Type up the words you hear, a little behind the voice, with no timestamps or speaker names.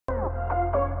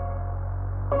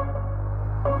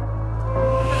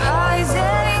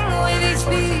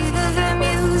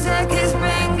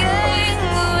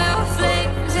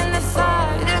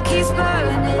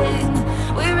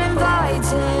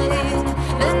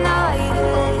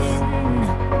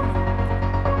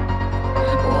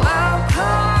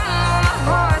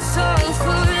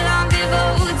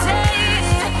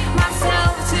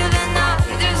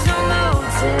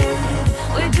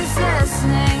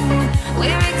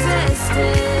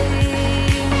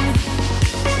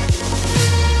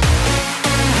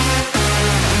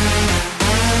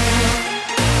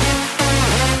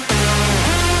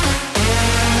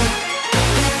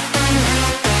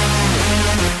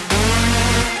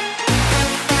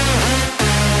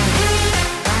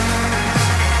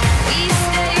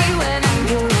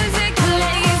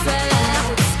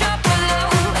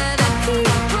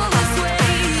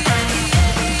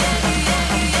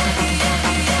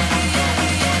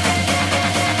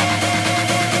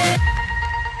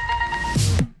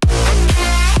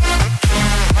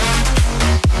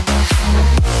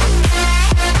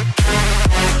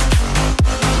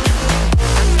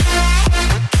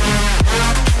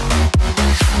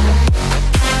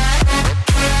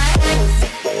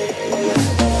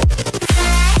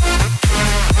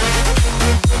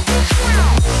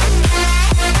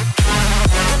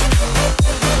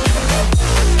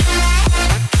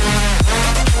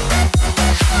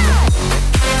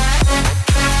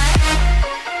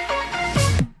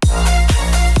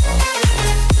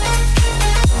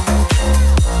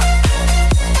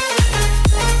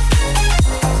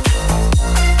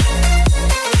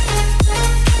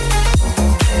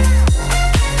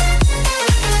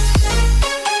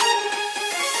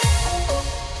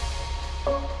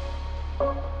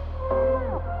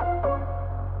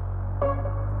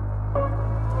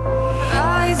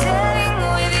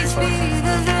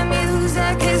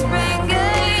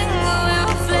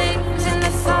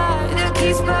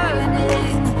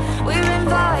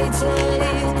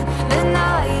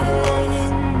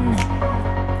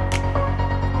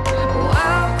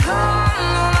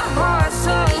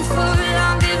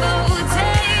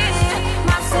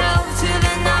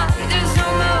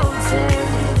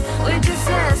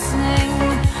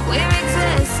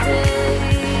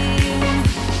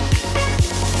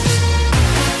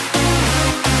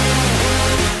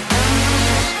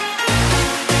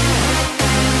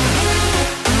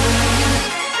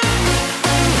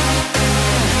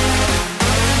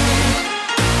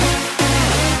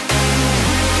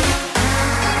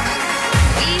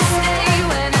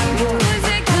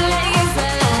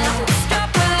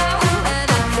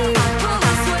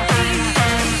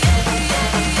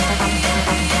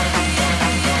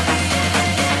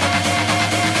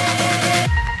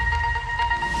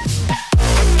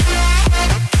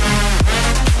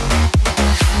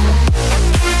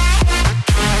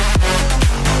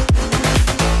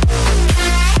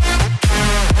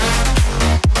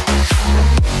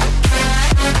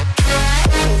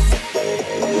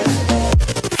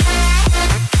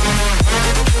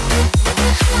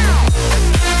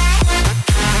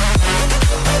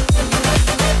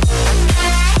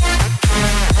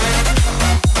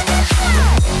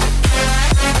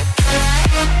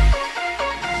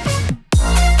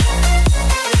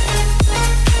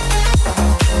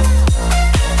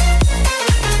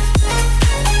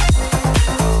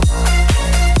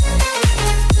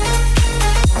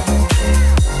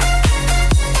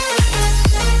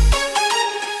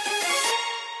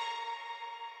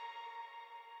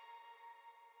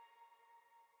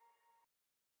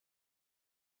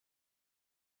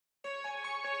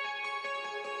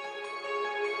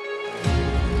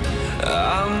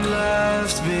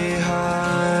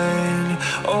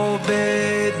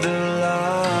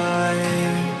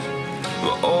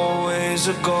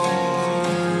always are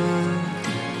gone.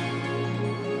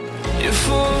 You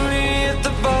fool me at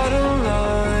the bottom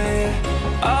line,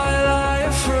 I lie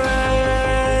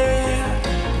afraid.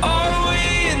 Are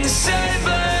we in the same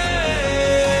place?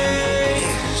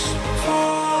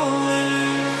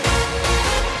 Falling.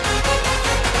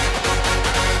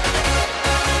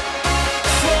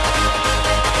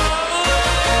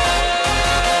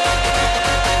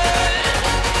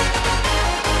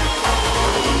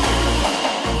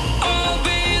 I'll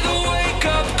be the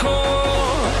wake-up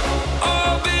call,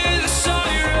 I'll be the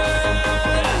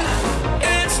siren.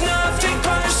 It's nothing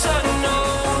personal,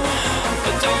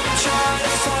 but don't try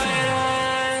to fight it.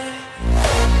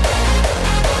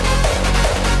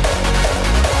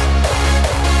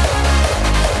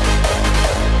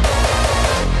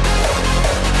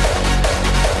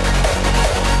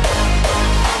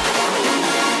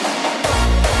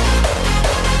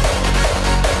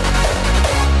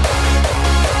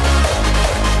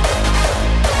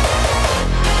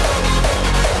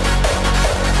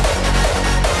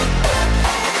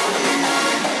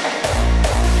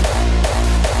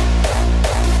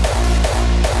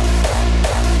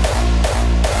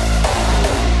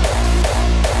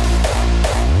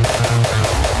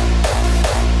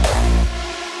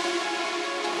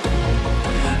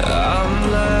 I'm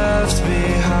left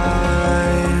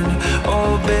behind,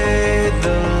 obeyed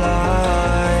the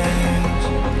lies,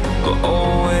 but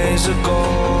always a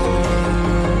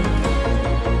gone.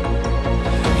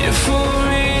 You fool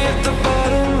me at the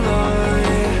bottom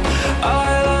line, I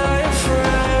lie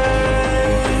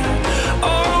afraid.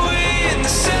 Are we in the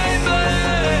same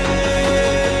place?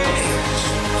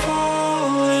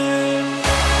 Falling.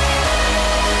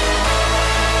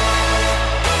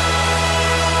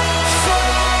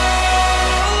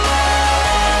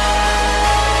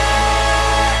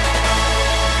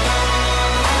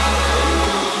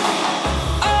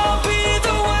 I'll be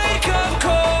the wake-up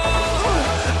call,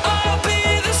 I'll be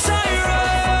the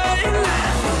siren.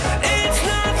 It's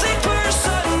nothing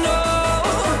personal,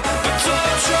 but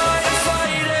don't try to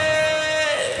fight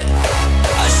it.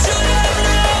 I should have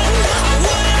known, I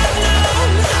would have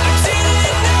known. I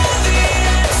didn't know the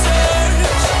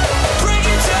answers. Break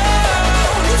it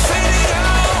down, fade it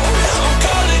out. I'm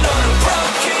calling on a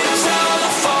broken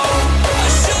telephone. I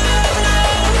should have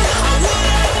known, I would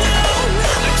have known.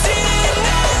 I didn't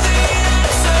know the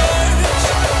answers.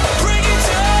 Break it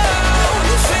down,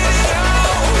 fade it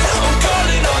out. I'm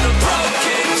calling on a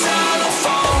broken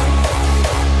telephone.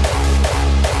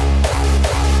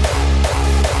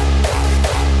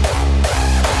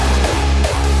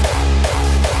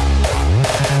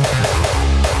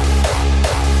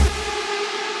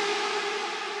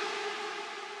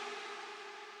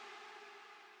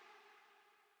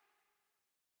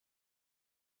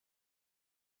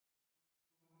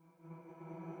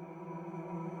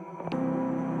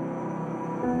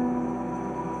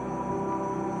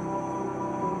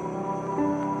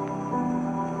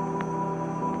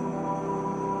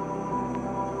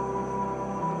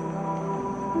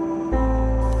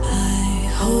 I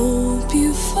hope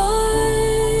you find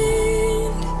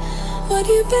what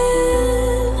you've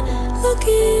been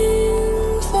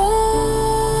looking for.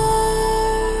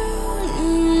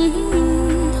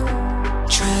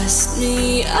 Trust me,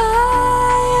 I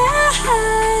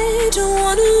don't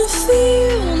wanna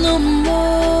feel no more.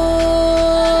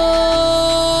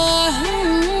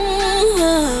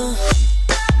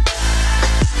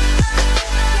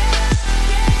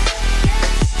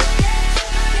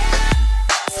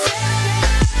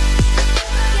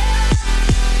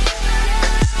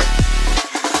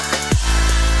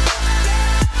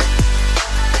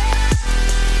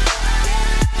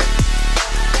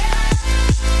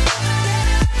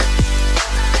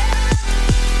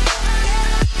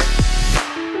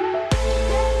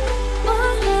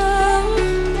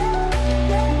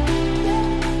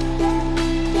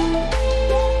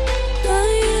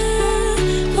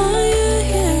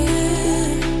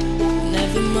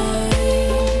 Never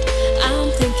mind, I'm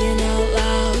thinking out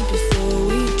loud before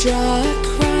we draw a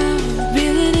crowd.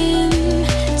 Reel it in,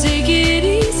 take it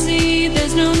easy,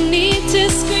 there's no need to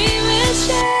scream and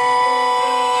shout.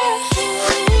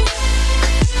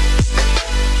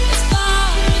 As far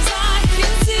as I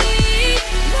can see,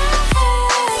 my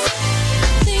head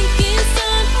think it's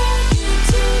time for you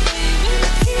to leave in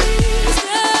peace.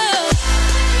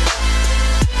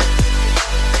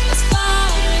 As far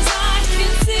as I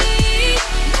can see,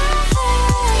 my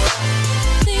head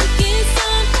think it's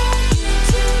time for you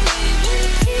to leave in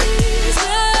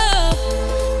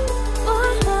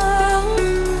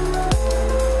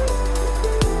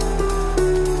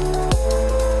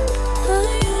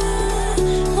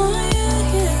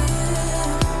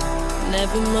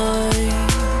never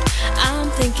mind. I'm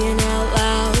thinking out loud.